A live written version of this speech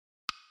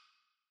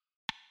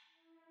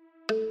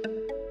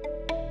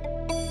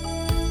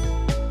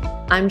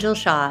I'm Jill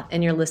Shaw,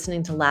 and you're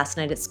listening to Last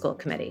Night at School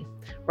Committee.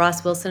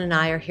 Ross Wilson and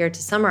I are here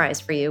to summarize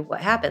for you what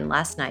happened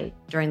last night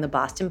during the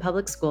Boston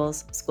Public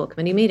Schools School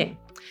Committee meeting.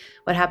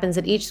 What happens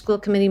at each school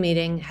committee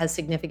meeting has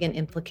significant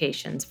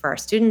implications for our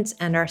students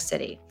and our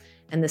city,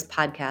 and this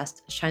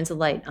podcast shines a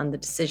light on the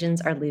decisions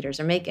our leaders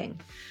are making.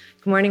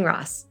 Good morning,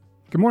 Ross.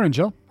 Good morning,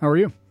 Jill. How are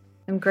you?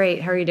 I'm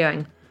great. How are you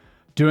doing?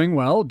 Doing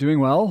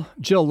well.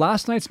 Jill,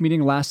 last night's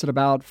meeting lasted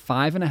about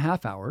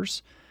 5.5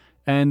 hours.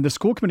 And the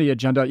school committee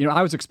agenda,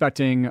 I was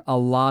expecting a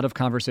lot of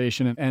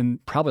conversation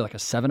and probably like a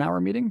 7-hour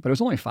meeting, but it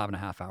was only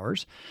 5.5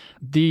 hours.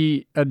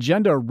 The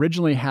agenda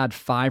originally had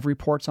 5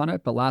 reports on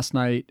it, but last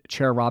night,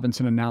 Chair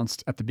Robinson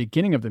announced at the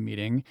beginning of the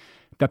meeting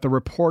that the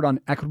report on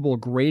equitable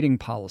grading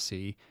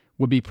policy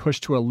would be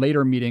pushed to a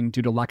later meeting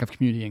due to lack of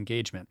community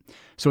engagement.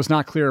 So it's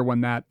not clear when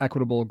that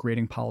equitable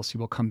grading policy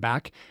will come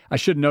back. I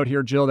should note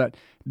here, Jill, that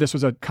this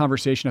was a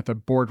conversation at the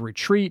board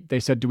retreat. They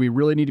said, do we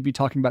really need to be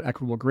talking about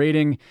equitable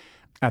grading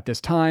at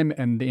this time?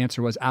 And the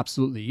answer was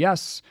absolutely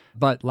yes.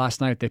 But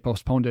last night they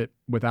postponed it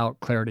without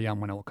clarity on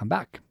when it will come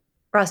back.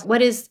 Ross,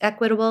 what is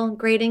equitable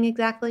grading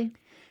exactly?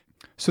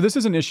 So this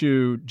is an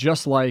issue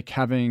just like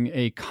having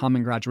a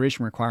common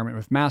graduation requirement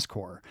with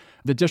MassCore.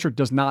 The district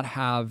does not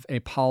have a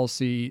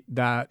policy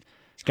that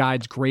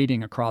guides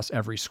grading across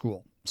every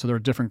school. So there are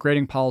different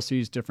grading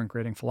policies, different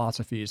grading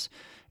philosophies.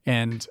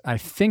 And I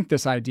think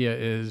this idea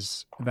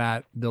is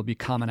that there'll be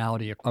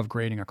commonality of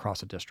grading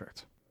across a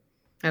district.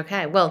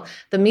 Okay, well,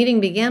 the meeting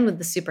began with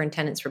the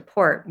superintendent's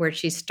report, where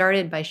she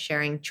started by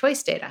sharing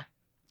choice data.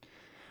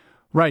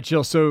 Right,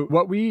 Jill. So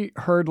what we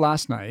heard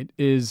last night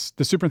is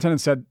the superintendent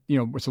said,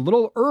 it's a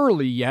little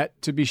early yet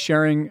to be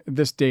sharing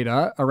this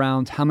data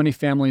around how many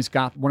families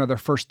got one of their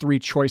first 3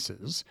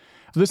 choices.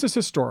 So this is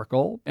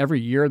historical.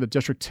 Every year, the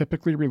district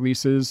typically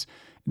releases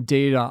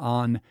data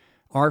on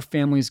are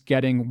families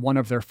getting one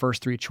of their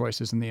first 3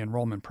 choices in the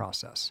enrollment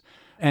process.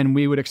 And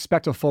we would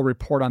expect a full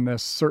report on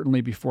this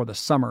certainly before the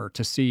summer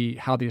to see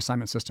how the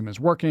assignment system is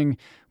working,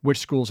 which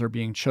schools are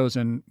being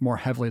chosen more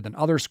heavily than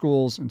other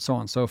schools, and so on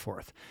and so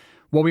forth.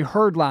 What we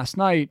heard last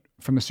night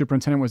from the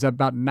superintendent was that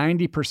about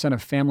 90%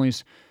 of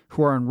families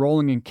who are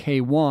enrolling in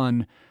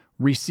K-1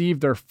 receive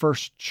their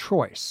first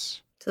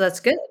choice. So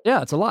that's good.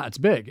 Yeah, it's a lot. It's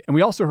big. And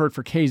we also heard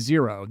for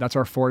K-0, that's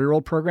our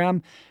 4-year-old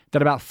program,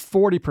 that about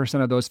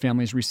 40% of those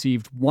families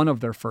received one of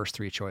their first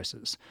 3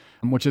 choices,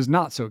 which is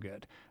not so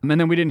good. And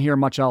then we didn't hear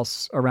much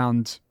else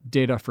around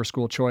data for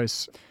school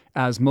choice,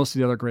 as most of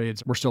the other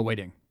grades were still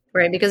waiting.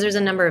 Right, because there's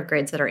a number of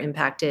grades that are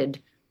impacted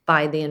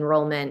by the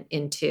enrollment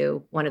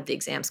into one of the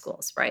exam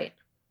schools, right?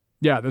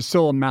 Yeah, there's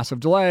still a massive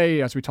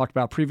delay. As we talked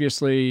about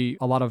previously,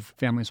 a lot of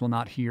families will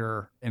not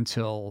hear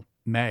until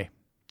May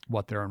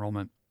what their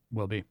enrollment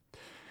will be.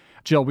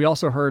 Jill, we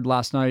also heard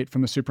last night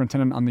from the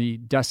superintendent on the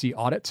DESE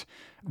audit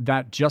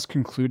that just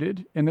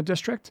concluded in the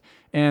district.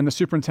 And the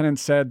superintendent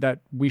said that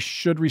we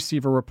should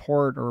receive a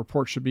report, or a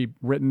report should be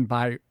written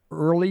by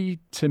early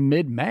to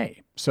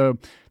mid-May. So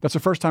that's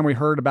the first time we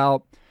heard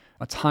about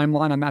a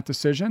timeline on that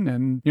decision.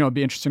 And, it'd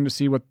be interesting to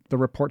see what the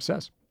report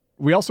says.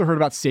 We also heard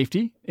about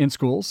safety in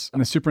schools.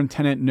 And the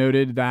superintendent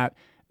noted that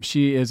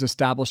she is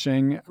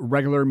establishing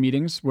regular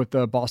meetings with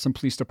the Boston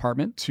Police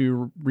Department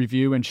to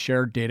review and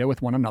share data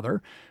with one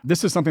another.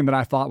 This is something that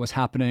I thought was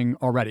happening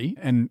already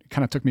and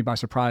kind of took me by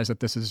surprise that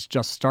this is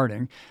just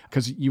starting,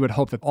 because you would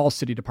hope that all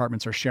city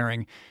departments are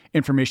sharing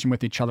information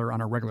with each other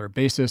on a regular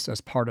basis as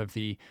part of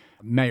the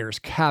mayor's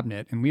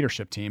cabinet and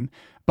leadership team.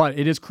 But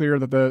it is clear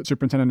that the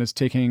superintendent is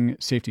taking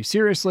safety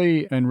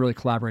seriously and really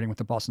collaborating with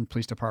the Boston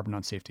Police Department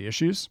on safety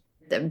issues.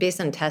 Based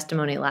on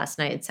testimony last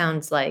night, it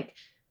sounds like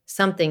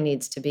something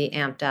needs to be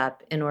amped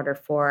up in order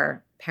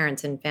for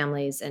parents and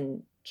families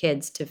and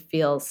kids to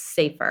feel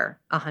safer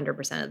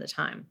 100% of the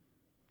time.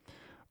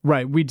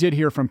 Right. We did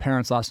hear from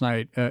parents last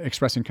night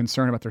expressing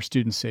concern about their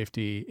student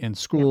safety in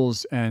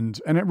schools,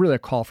 and it really a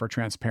call for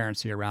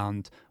transparency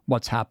around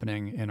what's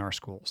happening in our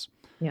schools.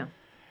 Yeah.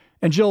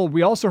 And Jill,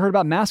 we also heard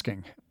about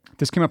masking.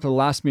 This came up at the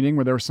last meeting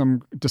where there was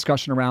some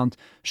discussion around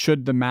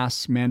should the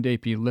mask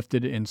mandate be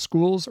lifted in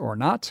schools or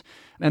not.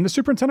 And the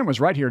superintendent was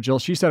right here, Jill.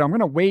 She said, I'm going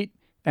to wait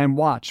and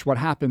watch what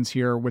happens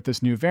here with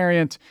this new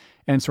variant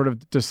and sort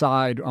of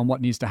decide on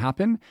what needs to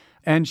happen.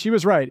 And she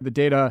was right. The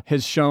data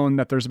has shown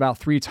that there's about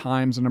 3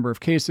 times the number of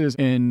cases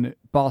in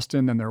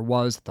Boston than there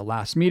was at the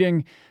last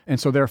meeting. And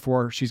so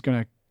therefore, she's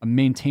going to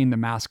maintain the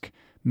mask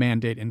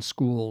mandate in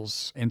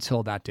schools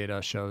until that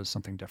data shows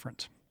something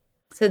different.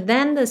 So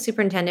then the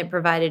superintendent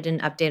provided an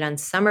update on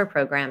summer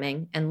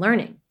programming and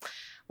learning.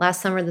 Last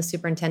summer, the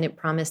superintendent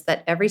promised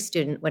that every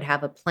student would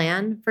have a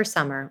plan for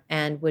summer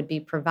and would be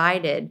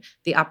provided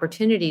the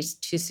opportunities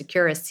to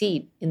secure a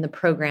seat in the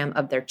program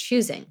of their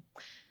choosing.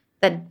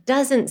 That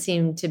doesn't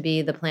seem to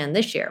be the plan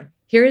this year.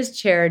 Here is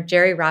Chair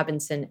Jerry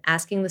Robinson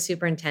asking the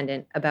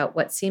superintendent about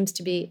what seems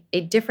to be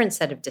a different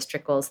set of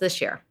district goals this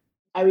year.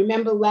 I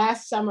remember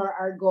last summer,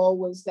 our goal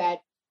was that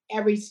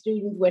every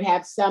student would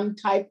have some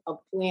type of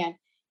plan.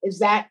 Does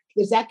that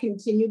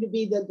continue to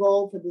be the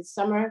goal for this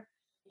summer,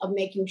 of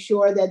making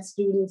sure that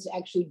students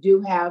actually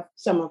do have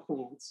summer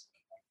plans?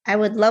 I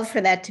would love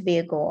for that to be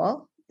a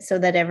goal. so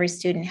that every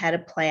student had a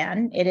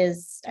plan.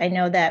 I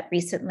know that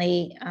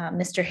recently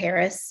Mr.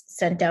 Harris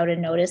sent out a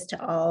notice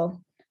to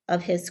all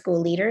of his school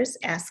leaders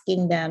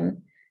asking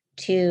them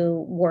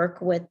to work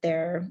with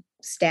their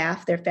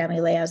staff, their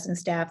family liaison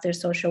staff, their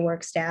social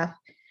work staff,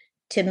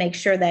 to make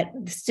sure that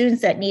the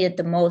students that need it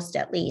the most,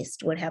 at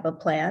least, would have a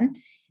plan,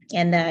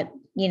 and that,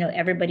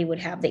 everybody would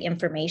have the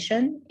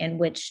information in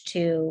which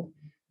to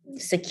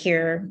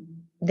secure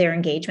their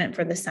engagement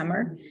for the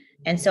summer.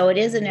 And so it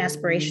is an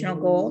aspirational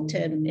goal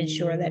to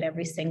ensure that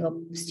every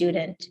single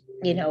student,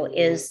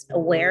 is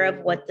aware of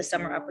what the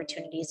summer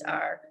opportunities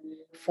are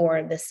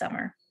for this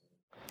summer.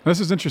 This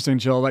is interesting,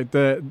 Jill. Like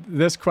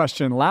this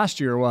question last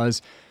year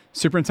was,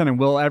 superintendent,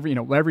 will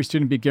every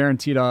student be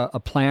guaranteed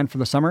a plan for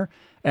the summer?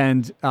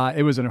 And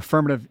it was an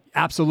affirmative,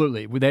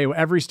 absolutely.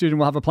 Every student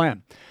will have a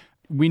plan.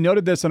 We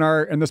noted this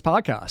in this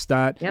podcast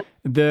that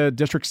the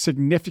district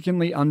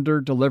significantly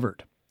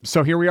under-delivered.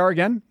 So here we are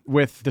again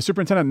with the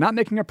superintendent not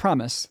making a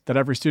promise that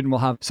every student will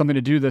have something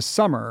to do this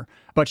summer,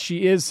 but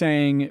she is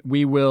saying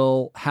we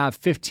will have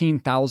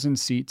 15,000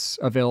 seats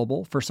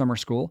available for summer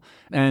school,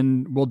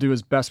 and we'll do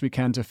as best we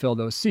can to fill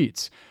those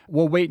seats.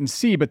 We'll wait and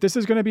see, but this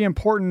is going to be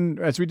important,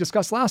 as we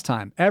discussed last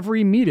time.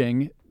 Every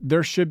meeting,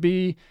 there should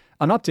be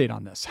an update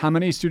on this. How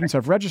many students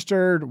have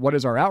registered? What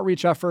is our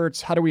outreach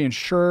efforts? How do we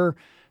ensure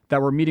that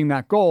we're meeting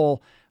that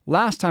goal?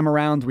 Last time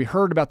around, we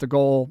heard about the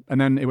goal, and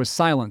then it was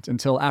silent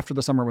until after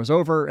the summer was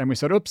over, and we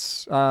said,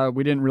 oops,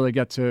 we didn't really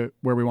get to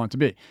where we want to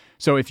be.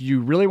 So if you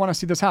really want to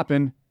see this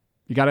happen,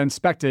 you got to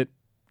inspect it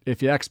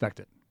if you expect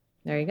it.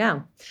 There you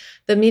go.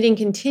 The meeting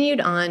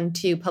continued on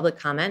to public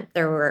comment.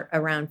 There were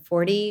around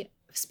 40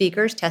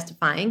 speakers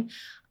testifying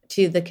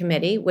to the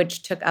committee,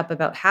 which took up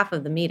about half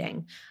of the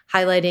meeting,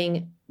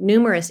 highlighting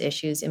numerous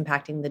issues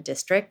impacting the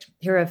district.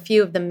 Here are a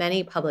few of the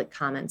many public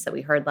comments that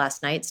we heard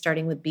last night,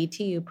 starting with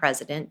BTU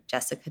President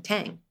Jessica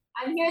Tang.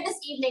 I'm here this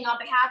evening on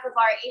behalf of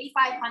our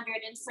 8,500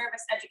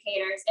 in-service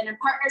educators and in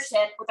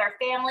partnership with our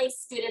families,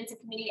 students, and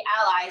community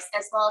allies,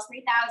 as well as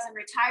 3,000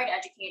 retired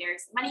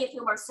educators, many of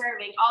whom are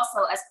serving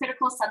also as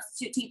critical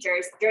substitute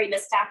teachers during the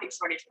staffing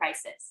shortage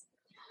crisis.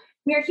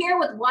 We are here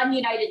with one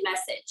united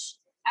message.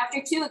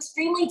 After 2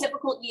 extremely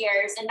difficult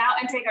years and now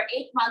entering our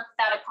 8th month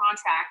without a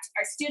contract,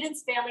 our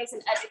students, families, and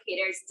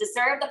educators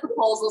deserve the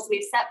proposals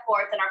we've set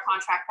forth in our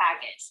contract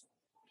package.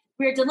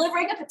 We are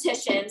delivering a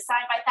petition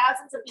signed by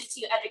thousands of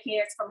BTU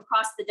educators from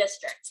across the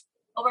district.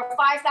 Over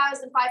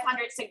 5,500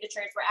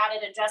 signatures were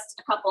added in just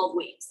a couple of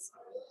weeks.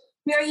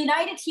 We are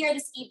united here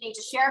this evening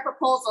to share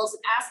proposals and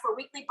ask for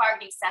weekly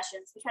bargaining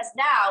sessions because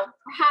now,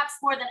 perhaps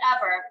more than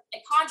ever, a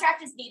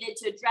contract is needed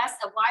to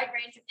address a wide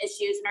range of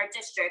issues in our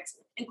district,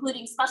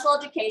 including special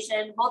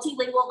education,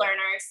 multilingual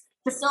learners,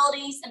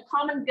 facilities, and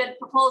common good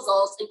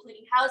proposals,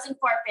 including housing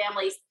for our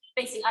families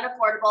facing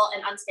unaffordable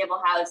and unstable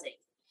housing.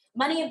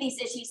 Many of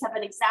these issues have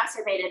been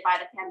exacerbated by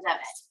the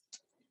pandemic.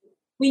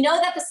 We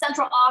know that the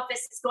central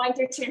office is going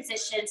through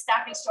transition,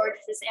 staffing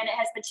shortages, and it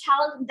has been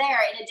challenging there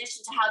in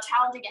addition to how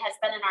challenging it has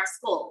been in our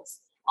schools.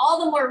 All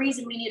the more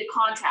reason we need a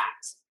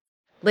contract.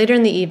 Later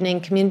in the evening,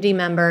 community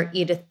member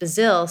Edith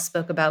Bazil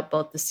spoke about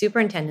both the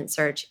superintendent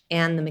search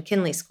and the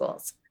McKinley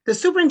schools. The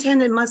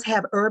superintendent must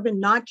have urban,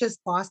 not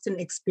just Boston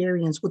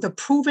experience, with a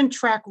proven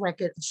track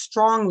record of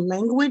strong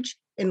language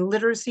and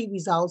literacy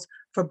results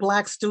for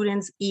Black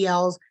students,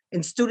 ELs,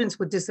 and students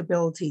with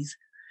disabilities.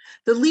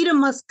 The leader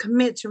must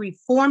commit to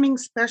reforming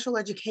special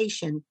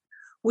education,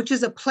 which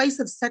is a place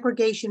of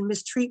segregation,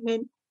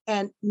 mistreatment,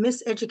 and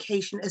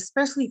miseducation,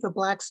 especially for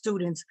Black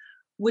students,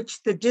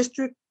 which the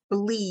district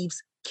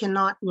believes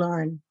cannot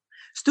learn.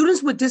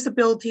 Students with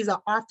disabilities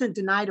are often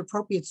denied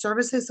appropriate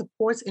services,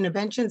 supports,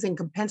 interventions, and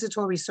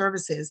compensatory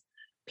services.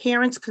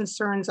 Parents'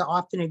 concerns are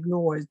often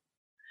ignored.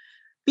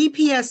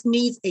 BPS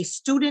needs a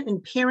student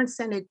and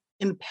parent-centered,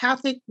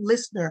 empathic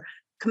listener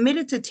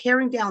committed to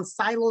tearing down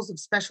silos of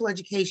special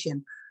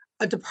education,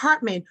 a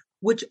department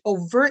which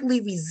overtly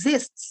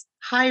resists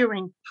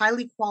hiring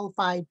highly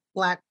qualified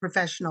Black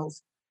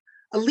professionals.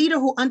 A leader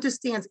who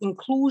understands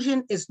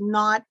inclusion is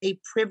not a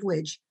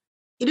privilege.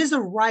 It is a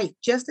right,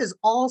 just as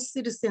all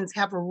citizens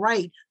have a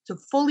right to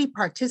fully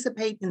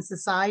participate in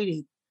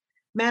society.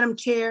 Madam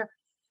Chair,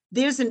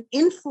 there's an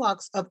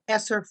influx of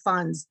ESSER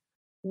funds.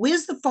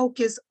 Where's the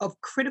focus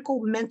of critical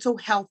mental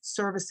health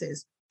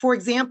services? For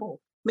example,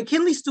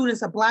 McKinley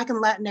students are Black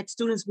and Latinx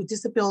students with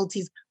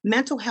disabilities,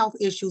 mental health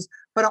issues,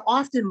 but are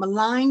often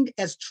maligned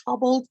as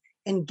troubled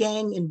and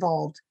gang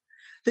involved.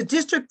 The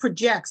district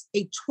projects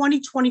a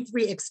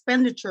 2023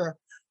 expenditure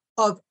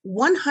of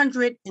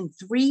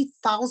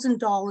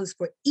 $103,000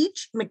 for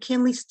each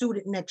McKinley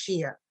student next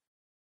year.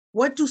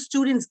 What do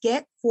students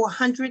get for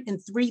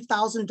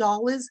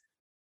 $103,000?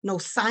 No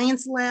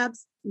science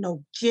labs,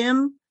 no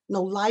gym,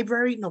 no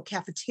library, no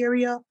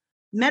cafeteria,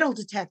 metal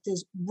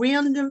detectors,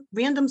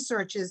 random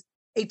searches,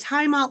 a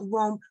timeout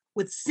room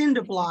with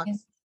cinder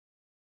blocks,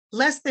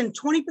 less than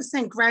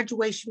 20%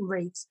 graduation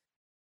rates,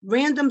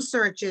 random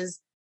searches,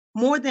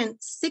 more than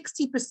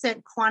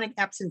 60% chronic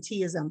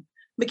absenteeism.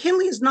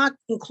 McKinley is not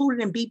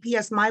included in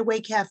BPS My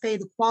Way Cafe,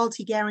 the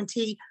Quality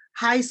Guarantee,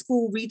 High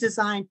School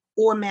Redesign,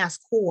 or Mass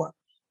Core.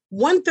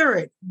 One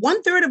third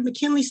of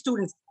McKinley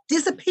students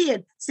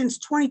disappeared since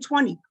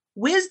 2020.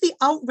 Where's the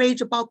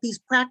outrage about these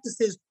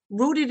practices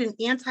rooted in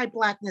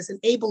anti-Blackness and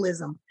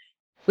ableism?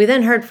 We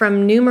then heard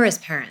from numerous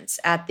parents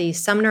at the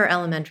Sumner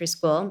Elementary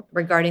School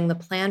regarding the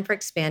plan for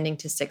expanding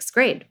to 6th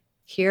grade.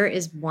 Here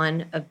is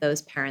one of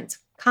those parents'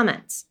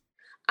 comments.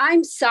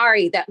 I'm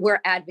sorry that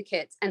we're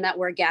advocates and that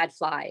we're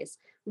gadflies.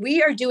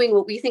 We are doing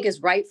what we think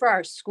is right for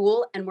our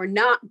school, and we're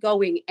not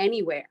going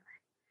anywhere.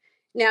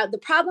 Now, the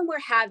problem we're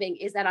having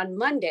is that on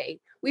Monday,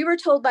 we were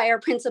told by our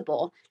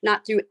principal,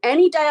 not through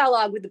any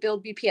dialogue with the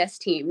Build BPS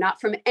team, not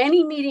from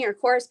any meeting or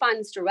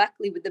correspondence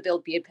directly with the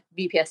Build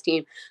BPS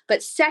team,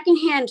 but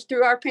secondhand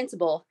through our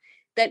principal,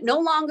 that no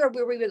longer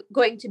were we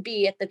going to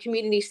be at the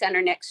community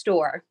center next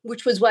door,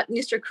 which was what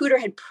Mr. Cooter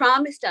had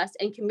promised us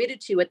and committed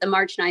to at the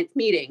March 9th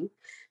meeting.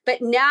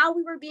 But now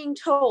we were being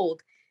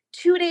told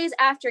 2 days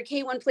after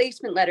K-1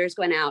 placement letters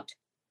went out,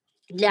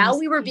 now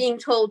we were being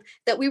told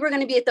that we were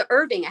going to be at the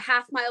Irving, a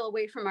half-mile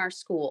away from our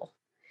school.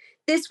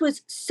 This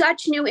was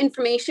such new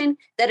information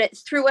that it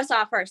threw us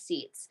off our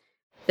seats.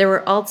 There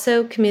were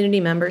also community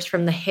members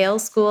from the Hale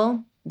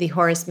School, the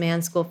Horace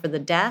Mann School for the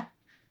Deaf,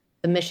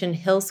 the Mission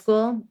Hill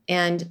School,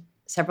 and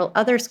several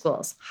other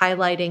schools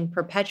highlighting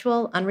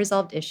perpetual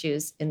unresolved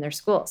issues in their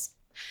schools.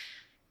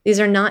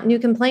 These are not new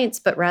complaints,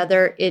 but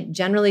rather it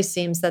generally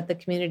seems that the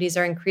communities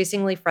are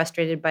increasingly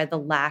frustrated by the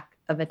lack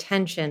of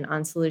attention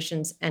on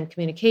solutions and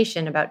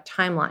communication about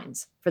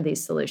timelines for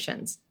these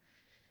solutions.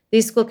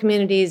 These school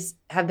communities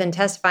have been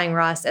testifying,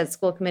 Ross, at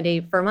school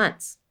committee for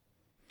months.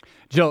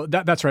 Jill,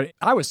 that's right.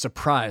 I was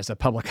surprised at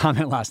public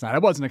comment last night. I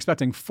wasn't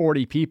expecting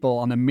 40 people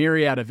on the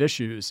myriad of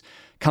issues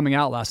coming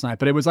out last night,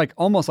 but it was like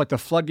almost like the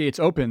floodgates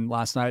opened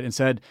last night and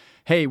said,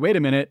 hey, wait a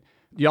minute.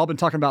 Y'all been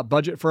talking about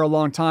budget for a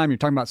long time. You're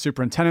talking about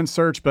superintendent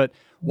search, but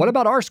what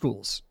about our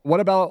schools? What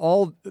about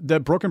all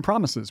the broken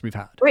promises we've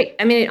had? Right.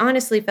 I mean, it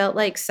honestly felt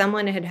like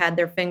someone had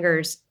their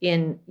fingers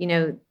in,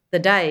 the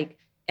dike,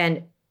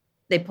 and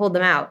they pulled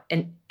them out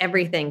and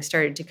everything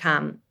started to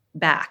come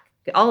back.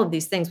 All of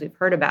these things we've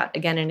heard about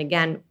again and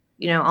again,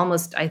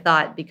 almost I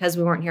thought because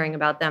we weren't hearing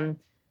about them,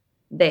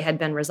 they had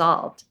been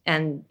resolved.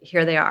 And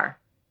here they are.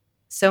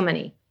 So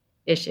many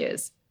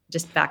issues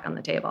just back on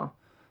the table.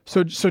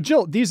 So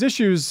Jill, these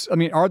issues,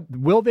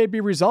 will they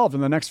be resolved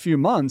in the next few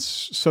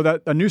months so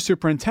that a new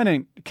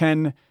superintendent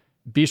can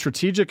be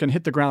strategic and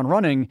hit the ground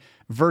running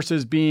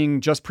versus being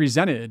just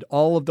presented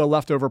all of the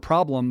leftover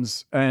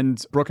problems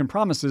and broken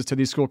promises to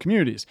these school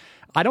communities?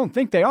 I don't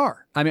think they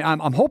are.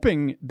 I'm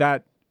hoping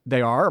that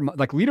they are.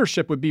 Like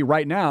leadership would be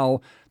right now,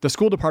 the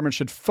school department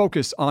should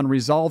focus on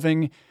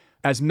resolving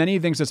as many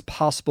things as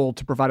possible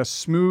to provide a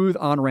smooth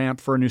on-ramp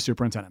for a new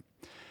superintendent.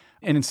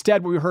 And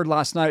instead, what we heard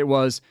last night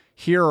was,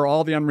 here are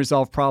all the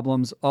unresolved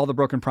problems, all the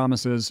broken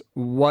promises.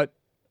 What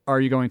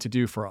are you going to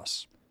do for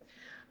us?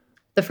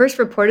 The first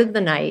report of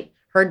the night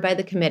heard by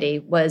the committee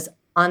was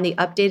on the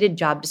updated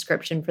job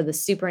description for the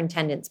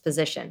superintendent's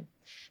position,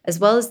 as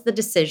well as the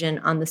decision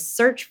on the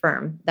search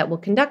firm that will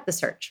conduct the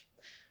search.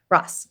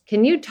 Ross,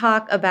 can you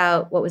talk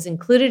about what was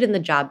included in the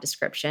job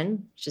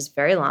description, which is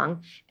very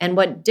long, and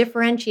what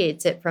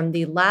differentiates it from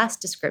the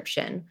last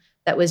description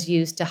that was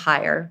used to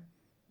hire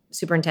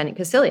Superintendent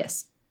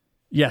Casilius?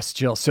 Yes,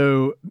 Jill.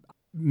 So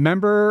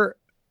member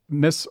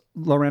Miss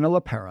Lorena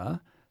LaPera,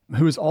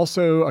 who is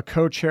also a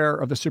co-chair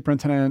of the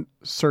Superintendent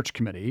Search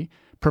Committee,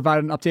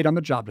 provided an update on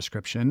the job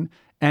description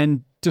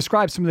and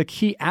described some of the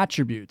key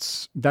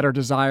attributes that are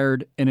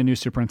desired in a new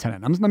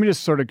superintendent. Let me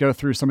just sort of go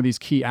through some of these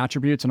key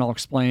attributes and I'll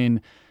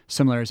explain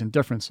similarities and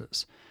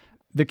differences.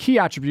 The key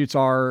attributes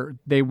are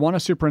they want a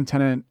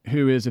superintendent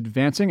who is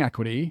advancing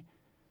equity,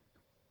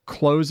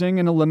 closing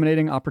and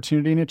eliminating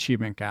opportunity and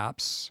achievement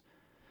gaps,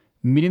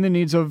 meeting the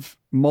needs of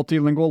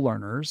multilingual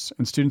learners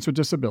and students with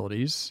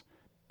disabilities,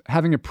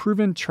 having a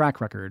proven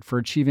track record for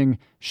achieving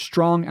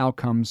strong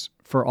outcomes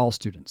for all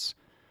students,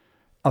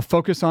 a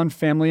focus on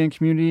family and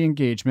community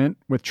engagement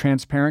with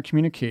transparent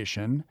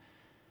communication,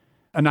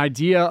 an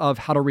idea of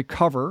how to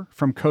recover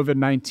from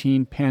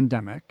COVID-19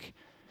 pandemic,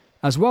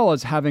 as well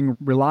as having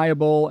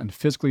reliable and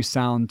physically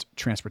sound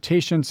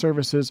transportation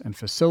services and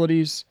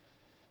facilities,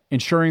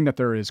 ensuring that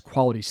there is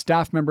quality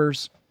staff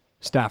members,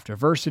 staff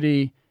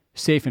diversity,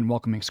 safe and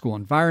welcoming school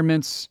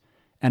environments,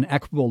 and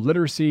equitable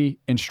literacy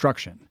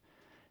instruction.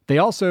 They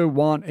also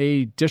want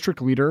a district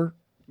leader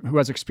who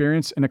has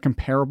experience in a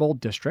comparable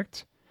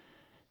district.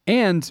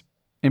 And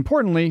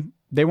importantly,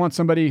 they want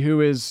somebody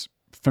who is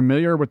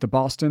familiar with the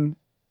Boston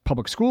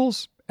public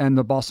schools and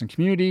the Boston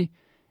community,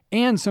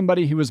 and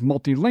somebody who is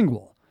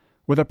multilingual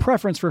with a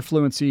preference for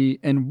fluency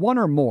in one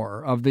or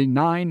more of the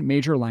 9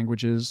 major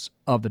languages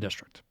of the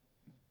district.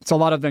 It's a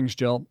lot of things,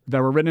 Jill,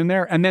 that were written in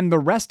there. And then the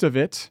rest of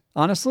it,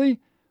 honestly,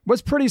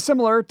 was pretty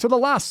similar to the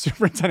last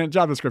superintendent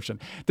job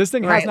description. This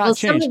thing has not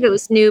changed. Some of it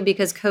was new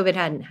because COVID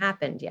hadn't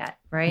happened yet,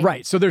 right?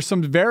 Right. So there's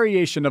some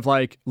variation of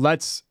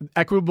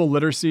equitable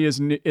literacy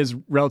is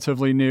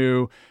relatively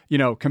new,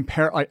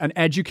 compare an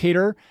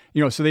educator,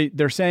 so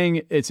they're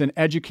saying it's an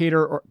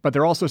educator, but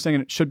they're also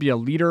saying it should be a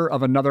leader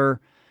of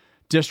another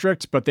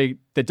district, but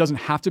that doesn't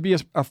have to be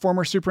a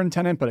former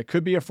superintendent, but it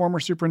could be a former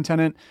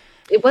superintendent.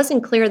 It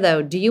wasn't clear,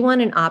 though. Do you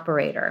want an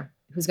operator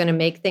who's going to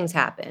make things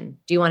happen?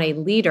 Do you want a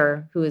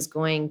leader who is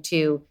going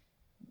to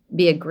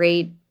be a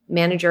great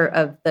manager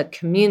of the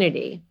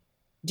community?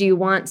 Do you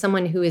want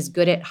someone who is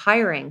good at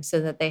hiring so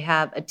that they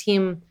have a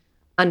team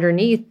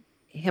underneath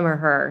him or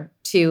her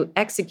to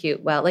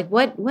execute well? Like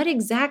what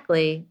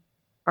exactly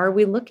are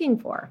we looking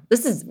for?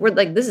 This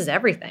is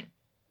everything.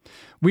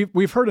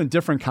 We've heard in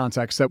different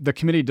contexts that the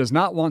committee does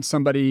not want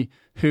somebody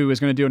who is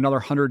going to do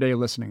another 100-day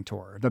listening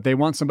tour, that they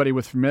want somebody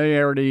with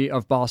familiarity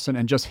of Boston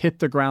and just hit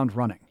the ground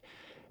running.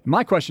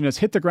 My question is,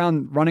 hit the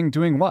ground running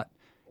doing what?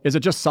 Is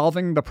it just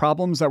solving the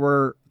problems that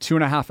were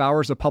 2.5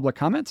 hours of public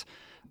comment?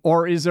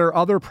 Or is there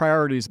other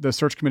priorities the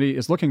search committee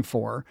is looking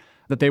for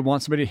that they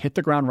want somebody to hit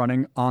the ground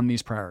running on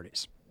these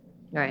priorities?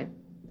 All right.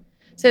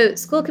 So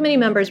school committee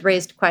members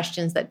raised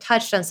questions that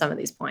touched on some of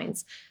these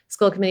points.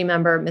 School committee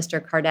member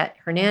Mr. Cardet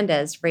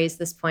Hernandez raised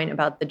this point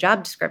about the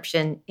job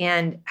description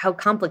and how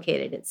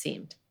complicated it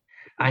seemed.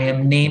 I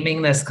am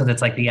naming this because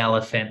it's like the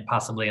elephant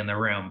possibly in the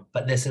room,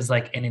 but this is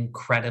like an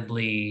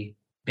incredibly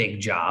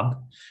big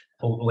job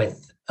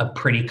with a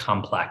pretty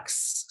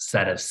complex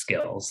set of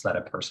skills that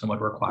a person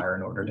would require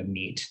in order to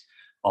meet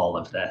all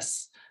of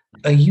this.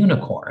 A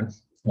unicorn,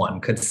 one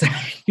could say.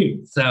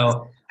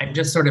 So I'm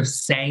just sort of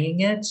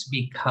saying it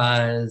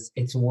because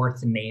it's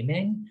worth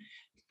naming.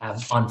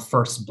 On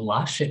first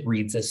blush, it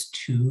reads as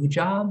 2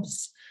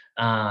 jobs,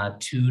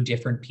 2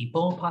 different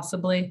people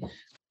possibly.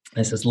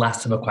 This is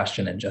less of a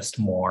question and just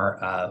more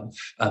of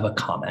a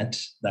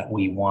comment that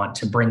we want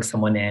to bring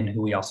someone in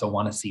who we also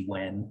want to see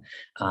win.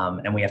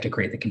 And we have to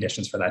create the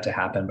conditions for that to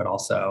happen, but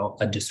also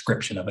a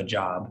description of a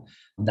job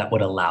that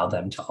would allow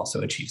them to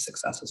also achieve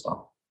success as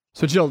well.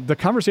 So Jill, the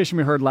conversation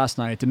we heard last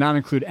night did not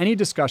include any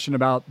discussion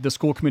about the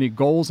school committee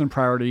goals and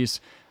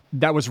priorities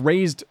that was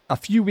raised a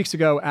few weeks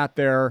ago at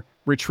their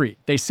retreat.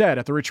 They said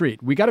at the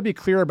retreat, we got to be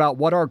clear about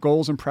what our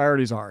goals and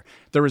priorities are.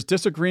 There was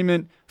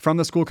disagreement from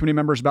the school committee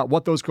members about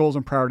what those goals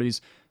and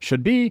priorities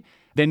should be.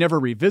 They never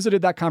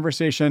revisited that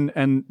conversation.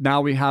 And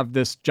now we have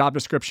this job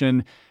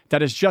description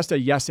that is just a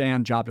yes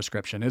and job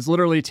description. It's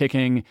literally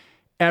taking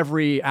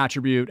every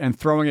attribute and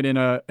throwing it in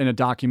a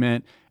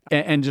document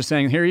and just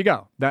saying, here you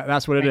go.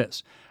 That's what it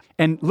is.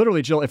 And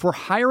literally, Jill, if we're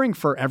hiring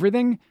for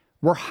everything,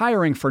 we're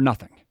hiring for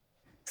nothing.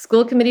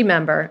 School committee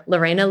member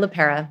Lorena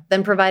LaPera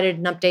then provided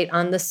an update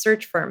on the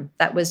search firm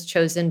that was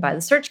chosen by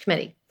the search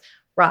committee.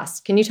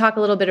 Ross, can you talk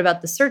a little bit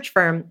about the search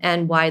firm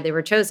and why they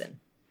were chosen?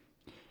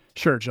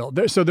 Sure, Jill.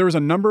 So there was a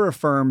number of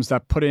firms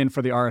that put in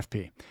for the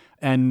RFP,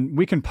 and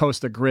we can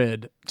post a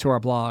grid to our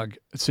blog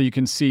so you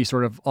can see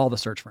sort of all the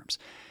search firms.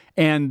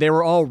 And they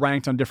were all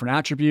ranked on different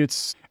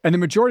attributes. And the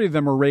majority of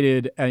them were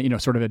rated,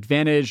 sort of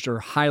advantaged or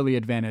highly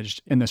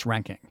advantaged in this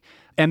ranking.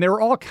 And they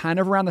were all kind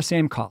of around the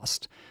same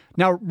cost.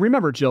 Now,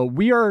 remember, Jill,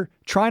 we are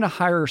trying to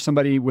hire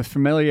somebody with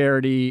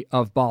familiarity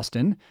of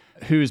Boston,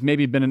 who's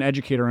maybe been an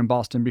educator in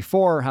Boston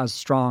before, has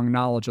strong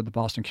knowledge of the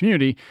Boston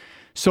community.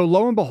 So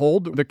lo and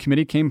behold, the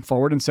committee came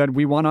forward and said,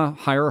 we want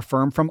to hire a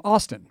firm from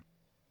Austin,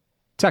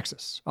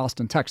 Texas.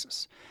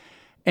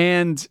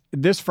 And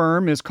this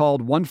firm is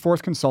called One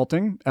Fourth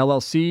Consulting,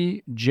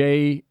 LLC,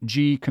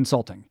 JG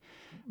Consulting.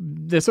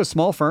 This is a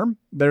small firm.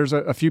 There's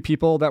a few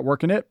people that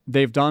work in it.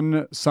 They've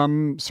done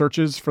some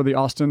searches for the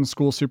Austin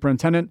school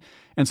superintendent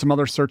and some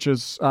other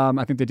searches.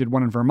 I think they did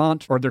one in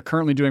Vermont, or they're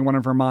currently doing one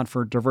in Vermont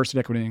for diversity,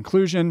 equity, and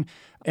inclusion.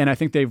 And I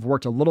think they've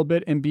worked a little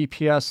bit in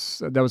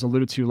BPS. That was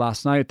alluded to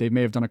last night. They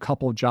may have done a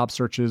couple of job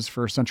searches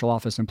for central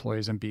office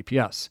employees in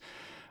BPS.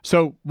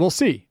 So we'll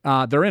see.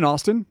 They're in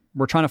Austin.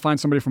 We're trying to find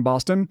somebody from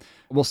Boston.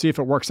 We'll see if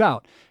it works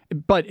out.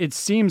 But it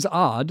seems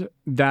odd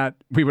that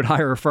we would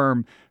hire a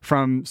firm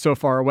from so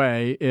far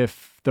away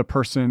if the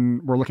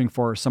person we're looking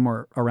for is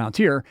somewhere around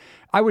here.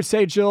 I would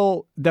say,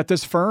 Jill, that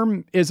this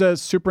firm is a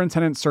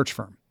superintendent search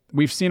firm.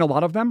 We've seen a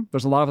lot of them.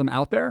 There's a lot of them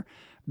out there.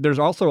 There's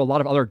also a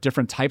lot of other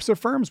different types of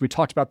firms. We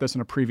talked about this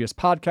in a previous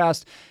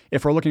podcast.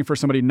 If we're looking for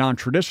somebody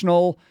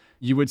non-traditional,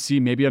 you would see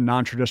maybe a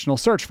non-traditional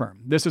search firm.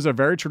 This is a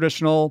very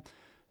traditional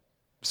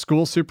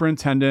school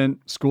superintendent,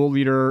 school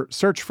leader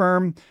search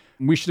firm.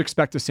 We should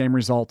expect the same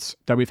results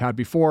that we've had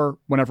before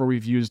whenever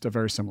we've used a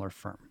very similar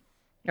firm.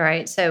 All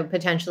right. So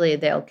potentially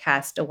they'll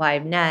cast a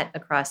wide net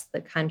across the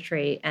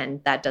country,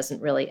 and that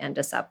doesn't really end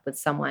us up with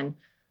someone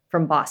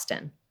from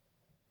Boston.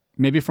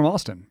 Maybe from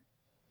Austin.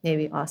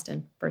 Maybe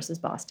Austin versus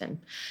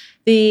Boston.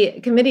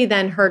 The committee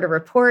then heard a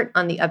report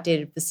on the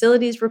updated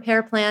facilities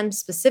repair plan,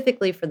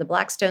 specifically for the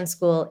Blackstone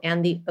School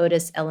and the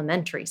Otis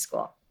Elementary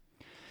School.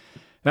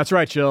 That's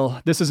right,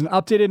 Jill. This is an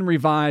updated and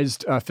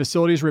revised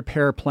facilities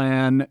repair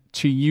plan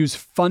to use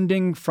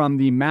funding from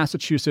the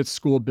Massachusetts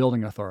School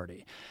Building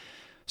Authority.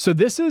 So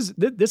this is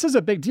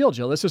a big deal,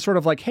 Jill. This is sort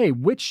of like, hey,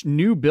 which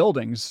new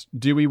buildings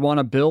do we want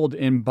to build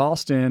in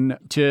Boston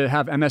to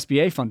have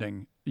MSBA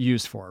funding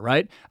used for,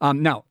 right?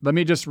 Now, let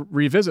me just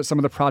revisit some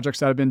of the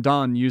projects that have been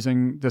done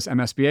using this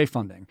MSBA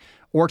funding.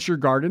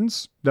 Orchard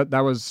Gardens, that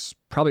was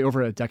probably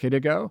over a decade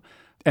ago.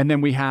 And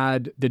then we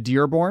had the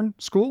Dearborn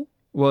School,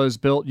 was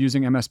built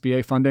using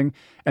MSBA funding.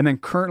 And then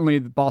currently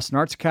the Boston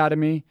Arts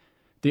Academy,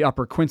 the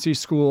Upper Quincy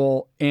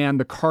School, and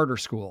the Carter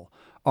School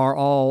are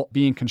all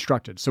being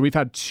constructed. So we've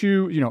had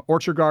two,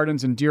 Orchard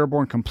Gardens and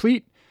Dearborn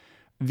complete.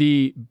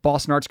 The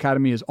Boston Arts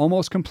Academy is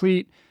almost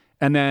complete.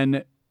 And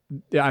then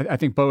I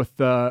think both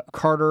the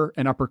Carter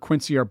and Upper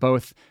Quincy are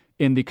both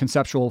in the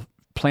conceptual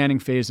planning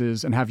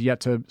phases and have yet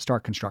to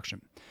start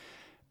construction.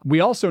 We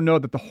also know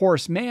that the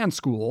Horace Mann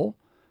School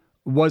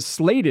was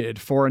slated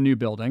for a new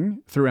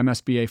building through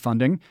MSBA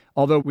funding,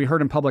 although we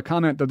heard in public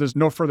comment that there's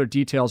no further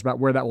details about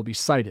where that will be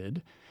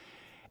sited.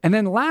 And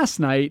then last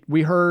night,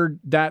 we heard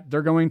that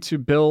they're going to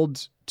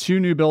build two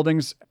new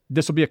buildings.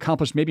 This will be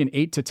accomplished maybe in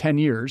 8 to 10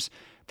 years.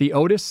 The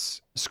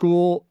Otis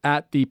School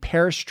at the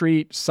Paris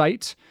Street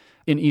site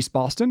in East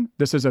Boston.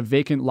 This is a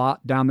vacant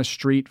lot down the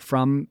street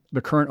from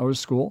the current Otis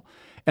School.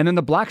 And then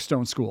the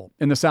Blackstone School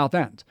in the South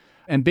End.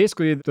 And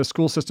basically, the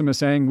school system is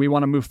saying we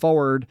want to move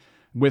forward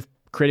with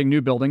creating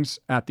new buildings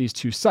at these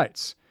two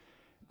sites.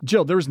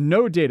 Jill, there was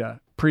no data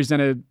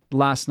presented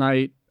last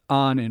night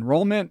on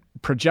enrollment,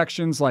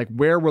 projections like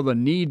where will the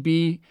need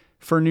be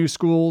for new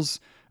schools,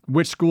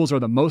 which schools are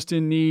the most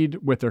in need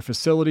with their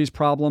facilities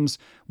problems.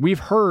 We've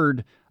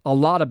heard a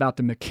lot about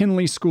the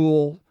McKinley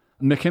School,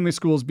 McKinley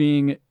schools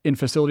being in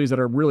facilities that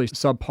are really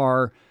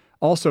subpar.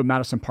 Also,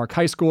 Madison Park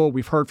High School.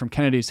 We've heard from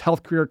Kennedy's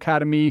Health Career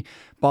Academy,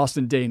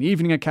 Boston Day and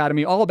Evening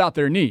Academy, all about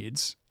their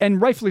needs.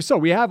 And rightfully so.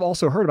 We have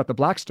also heard about the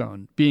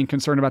Blackstone being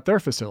concerned about their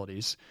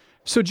facilities.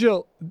 So,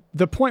 Jill,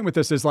 the point with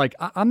this is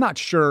I'm not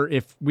sure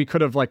if we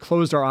could have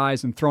closed our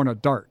eyes and thrown a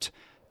dart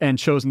and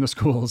chosen the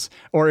schools,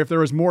 or if there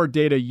was more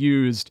data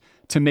used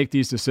to make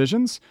these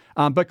decisions.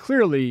 But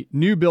clearly,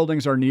 new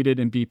buildings are needed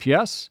in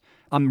BPS.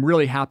 I'm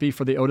really happy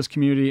for the Otis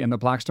community and the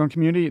Blackstone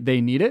community.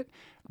 They need it.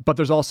 But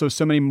there's also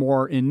so many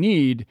more in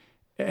need.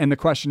 And the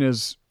question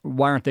is,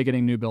 why aren't they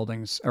getting new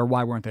buildings, or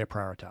why weren't they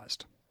prioritized?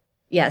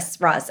 Yes,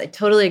 Roz, I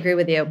totally agree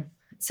with you.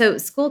 So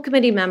school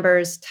committee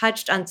members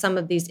touched on some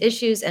of these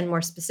issues and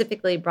more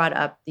specifically brought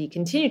up the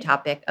continued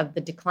topic of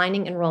the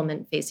declining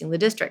enrollment facing the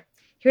district.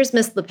 Here's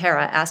Ms.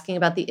 LaPera asking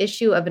about the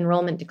issue of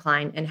enrollment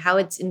decline and how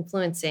it's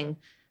influencing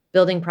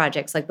building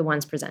projects like the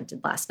ones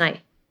presented last night.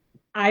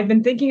 I've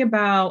been thinking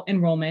about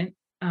enrollment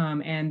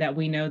and that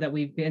we know that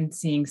we've been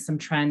seeing some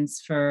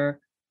trends for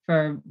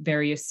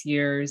various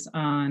years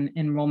on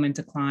enrollment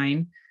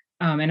decline.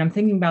 And I'm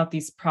thinking about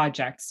these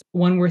projects.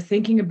 When we're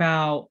thinking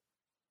about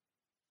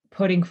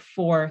putting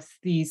forth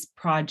these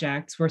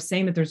projects, we're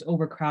saying that there's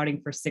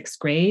overcrowding for sixth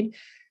grade,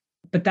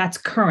 but that's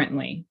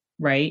currently,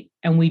 right?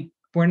 And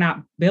we're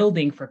not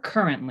building for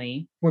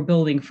currently, we're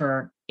building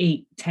for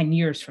 8-10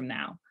 years from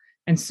now.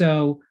 And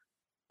so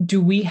do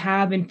we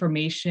have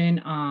information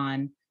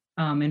on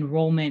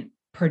enrollment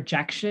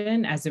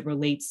projection as it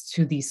relates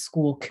to these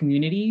school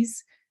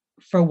communities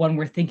for when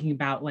we're thinking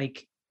about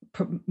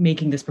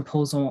making this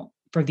proposal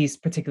for these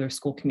particular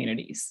school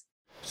communities?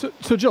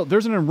 So Jill,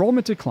 there's an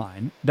enrollment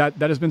decline that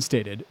has been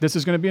stated. This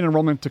is going to be an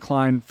enrollment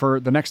decline for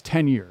the next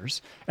 10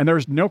 years. And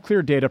there's no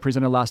clear data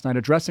presented last night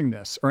addressing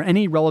this or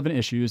any relevant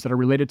issues that are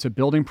related to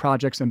building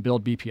projects and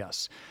build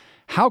BPS.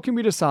 How can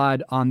we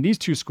decide on these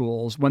two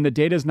schools when the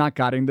data is not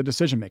guiding the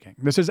decision-making?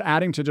 This is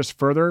adding to just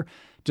further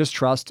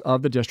distrust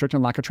of the district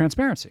and lack of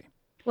transparency.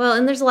 Well,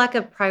 and there's a lack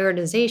of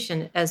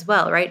prioritization as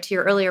well, right? To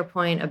your earlier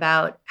point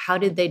about how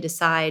did they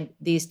decide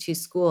these two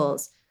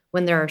schools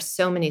when there are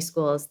so many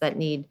schools that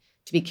need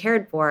to be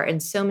cared for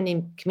and so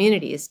many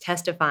communities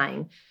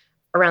testifying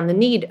around the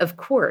need. Of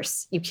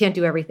course, you can't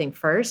do everything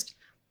first,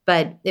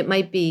 but it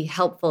might be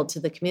helpful to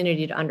the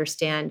community to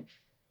understand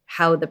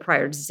how the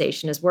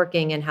prioritization is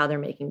working and how they're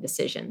making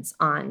decisions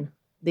on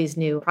these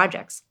new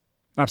projects.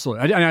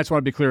 Absolutely. I just want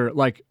to be clear,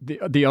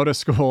 the Otis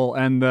School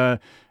and the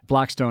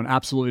Blackstone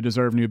absolutely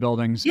deserve new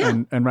buildings,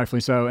 and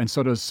rightfully so, and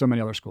so does so many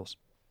other schools.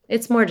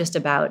 It's more just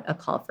about a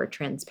call for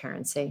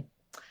transparency.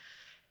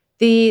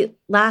 The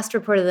last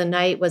report of the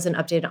night was an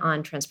update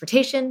on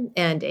transportation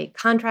and a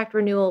contract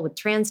renewal with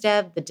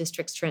Transdev, the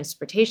district's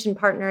transportation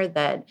partner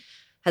that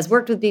has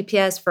worked with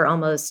BPS for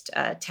almost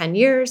 10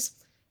 years.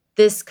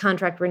 This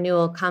contract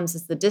renewal comes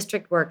as the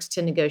district works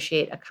to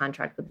negotiate a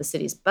contract with the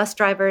city's bus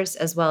drivers,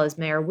 as well as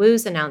Mayor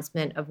Wu's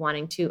announcement of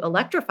wanting to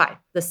electrify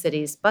the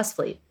city's bus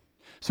fleet.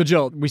 So,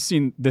 Jill, we've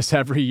seen this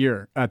every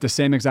year at the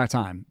same exact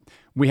time.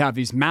 We have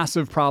these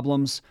massive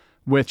problems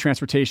with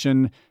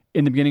transportation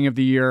in the beginning of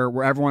the year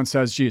where everyone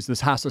says, geez, this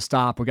has to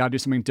stop. We got to do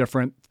something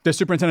different. The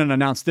superintendent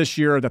announced this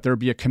year that there would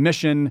be a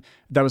commission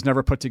that was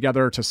never put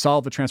together to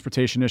solve the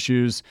transportation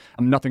issues.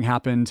 Nothing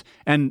happened.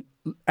 And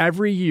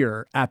every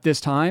year at this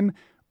time,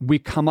 we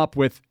come up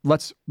with,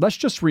 let's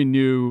just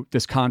renew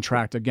this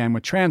contract again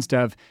with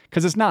Transdev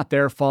because it's not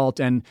their fault.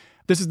 And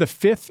this is the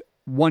 5th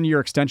one-year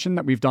extension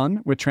that we've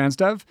done with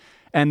Transdev.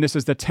 And this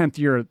is the 10th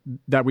year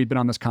that we've been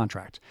on this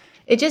contract.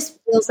 It just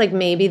feels like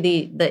maybe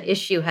the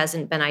issue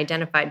hasn't been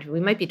identified. We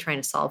might be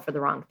trying to solve for the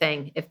wrong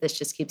thing if this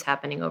just keeps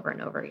happening over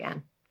and over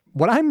again.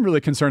 What I'm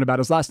really concerned about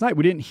is last night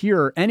we didn't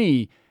hear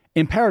any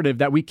imperative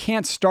that we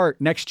can't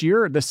start next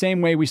year the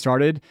same way we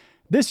started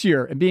this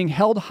year, being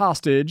held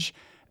hostage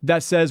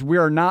that says we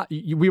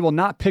will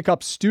not pick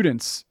up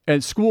students,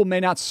 and school may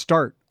not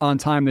start on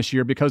time this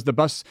year because the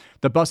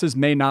buses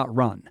may not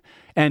run.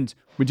 And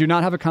we do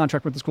not have a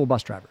contract with the school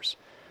bus drivers.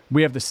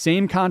 We have the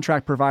same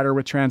contract provider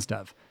with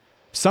Transdev.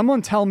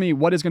 Someone tell me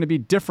what is going to be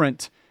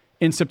different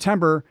in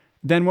September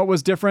than what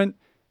was different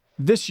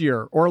this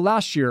year or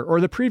last year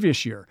or the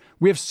previous year.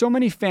 We have so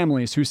many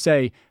families who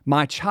say,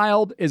 my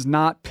child is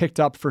not picked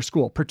up for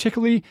school,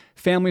 particularly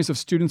families of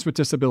students with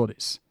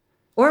disabilities.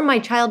 Or my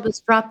child was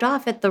dropped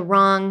off at the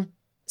wrong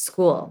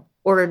school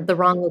or the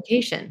wrong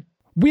location.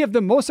 We have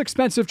the most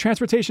expensive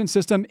transportation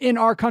system in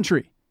our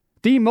country.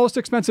 The most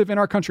expensive in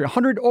our country.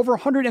 Over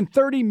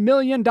 $130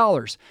 million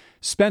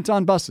spent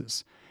on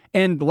buses.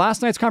 And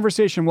last night's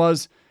conversation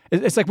was,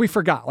 it's like we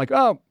forgot. Like,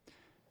 oh,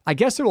 I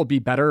guess it will be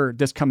better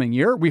this coming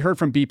year. We heard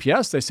from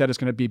BPS. They said it's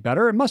going to be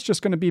better. It must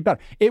just going to be better.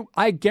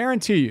 I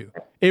guarantee you,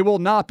 it will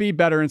not be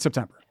better in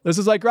September. This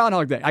is like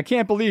Groundhog Day. I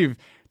can't believe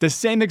the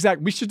same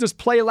exact, we should just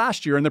play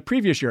last year and the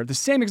previous year, the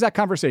same exact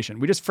conversation.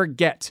 We just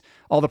forget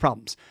all the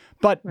problems.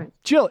 But right.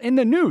 Jill, in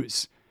the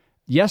news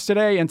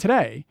yesterday and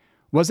today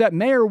was that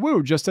Mayor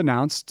Wu just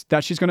announced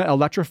that she's going to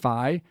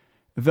electrify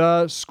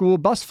the school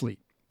bus fleet.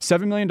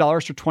 $7 million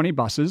for 20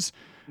 buses.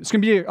 It's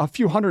going to be a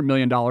few $100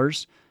 million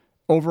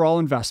overall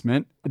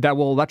investment that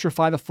will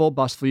electrify the full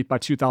bus fleet by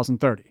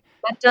 2030.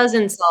 That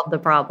doesn't solve the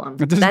problem.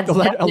 That's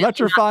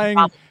electrifying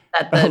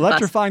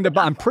the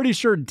bus. I'm pretty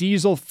sure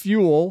diesel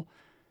fuel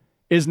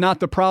is not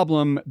the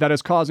problem that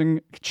is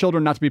causing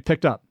children not to be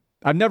picked up.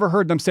 I've never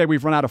heard them say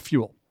we've run out of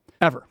fuel,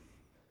 ever.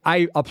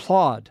 I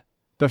applaud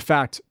the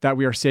fact that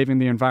we are saving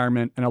the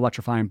environment and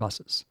electrifying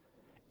buses.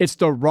 It's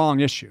the wrong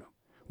issue.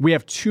 We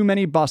have too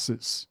many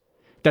buses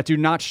that do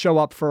not show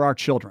up for our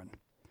children.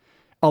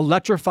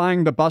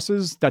 Electrifying the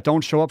buses that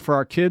don't show up for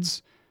our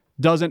kids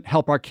doesn't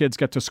help our kids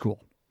get to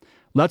school.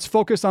 Let's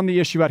focus on the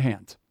issue at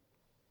hand.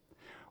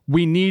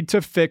 We need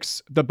to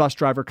fix the bus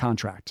driver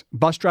contract.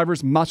 Bus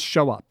drivers must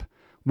show up.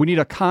 We need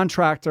a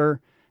contractor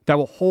that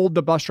will hold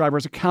the bus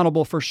drivers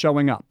accountable for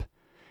showing up.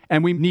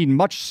 And we need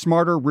much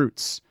smarter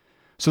routes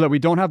so that we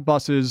don't have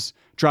buses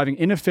driving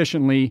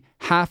inefficiently,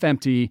 half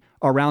empty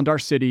around our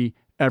city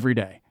every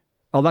day.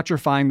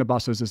 Electrifying the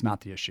buses is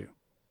not the issue.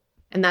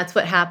 And that's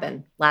what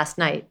happened last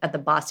night at the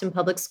Boston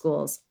Public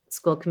Schools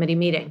school committee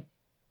meeting.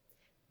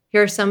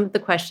 Here are some of the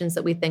questions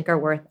that we think are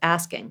worth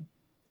asking.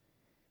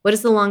 What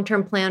is the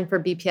long-term plan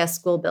for BPS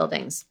school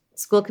buildings?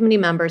 School committee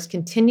members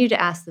continue to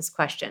ask this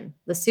question.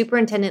 The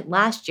superintendent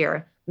last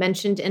year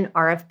mentioned an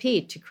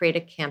RFP to create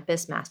a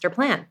campus master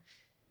plan.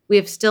 We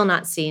have still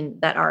not seen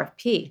that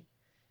RFP.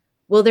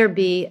 Will there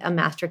be a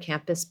master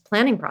campus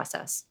planning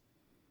process?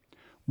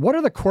 What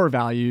are the core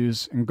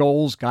values and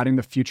goals guiding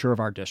the future of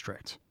our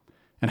district?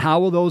 And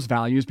how will those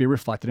values be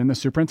reflected in the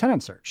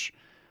superintendent search?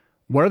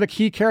 What are the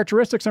key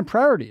characteristics and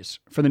priorities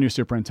for the new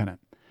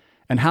superintendent?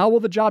 And how will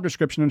the job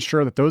description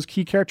ensure that those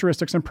key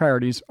characteristics and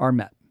priorities are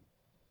met?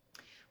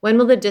 When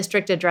will the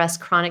district address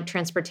chronic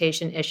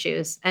transportation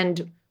issues?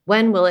 And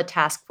when will a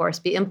task force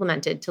be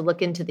implemented to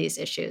look into these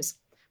issues?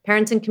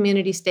 Parents and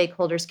community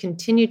stakeholders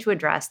continue to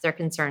address their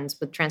concerns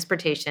with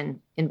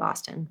transportation in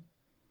Boston.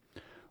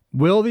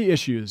 Will the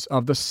issues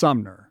of the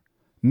Sumner,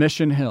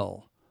 Mission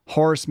Hill,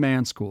 Horace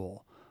Mann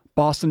School,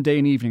 Boston Day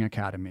and Evening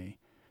Academy,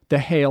 the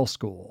Hale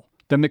School,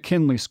 the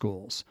McKinley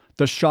Schools,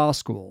 the Shaw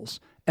Schools,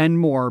 and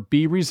more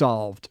be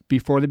resolved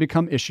before they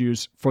become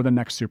issues for the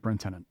next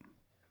superintendent?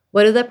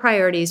 What are the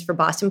priorities for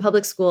Boston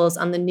Public Schools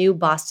on the new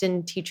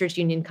Boston Teachers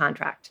Union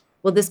contract?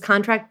 Will this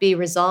contract be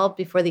resolved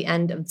before the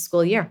end of the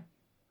school year?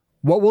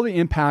 What will the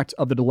impact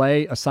of the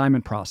delay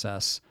assignment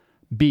process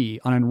be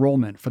on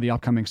enrollment for the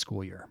upcoming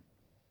school year?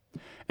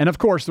 And of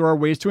course, there are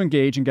ways to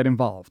engage and get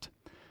involved.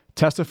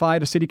 Testify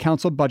at a city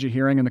council budget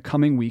hearing in the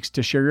coming weeks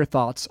to share your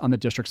thoughts on the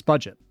district's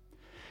budget.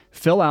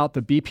 Fill out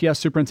the BPS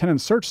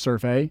Superintendent Search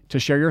Survey to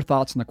share your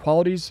thoughts on the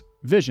qualities,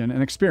 vision,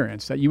 and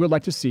experience that you would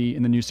like to see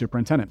in the new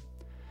superintendent.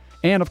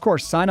 And of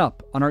course, sign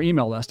up on our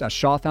email list at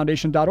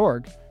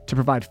shawfoundation.org to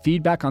provide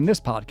feedback on this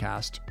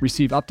podcast,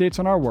 receive updates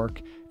on our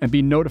work, and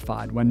be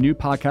notified when new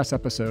podcast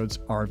episodes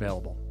are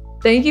available.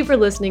 Thank you for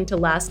listening to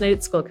Last Night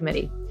at School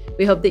Committee.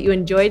 We hope that you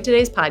enjoyed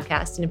today's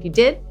podcast, and if you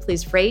did,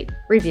 please rate,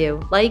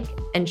 review, like,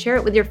 and share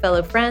it with your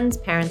fellow friends,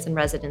 parents, and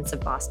residents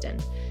of Boston.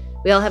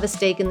 We all have a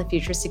stake in the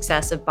future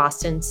success of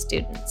Boston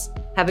students.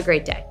 Have a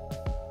great day.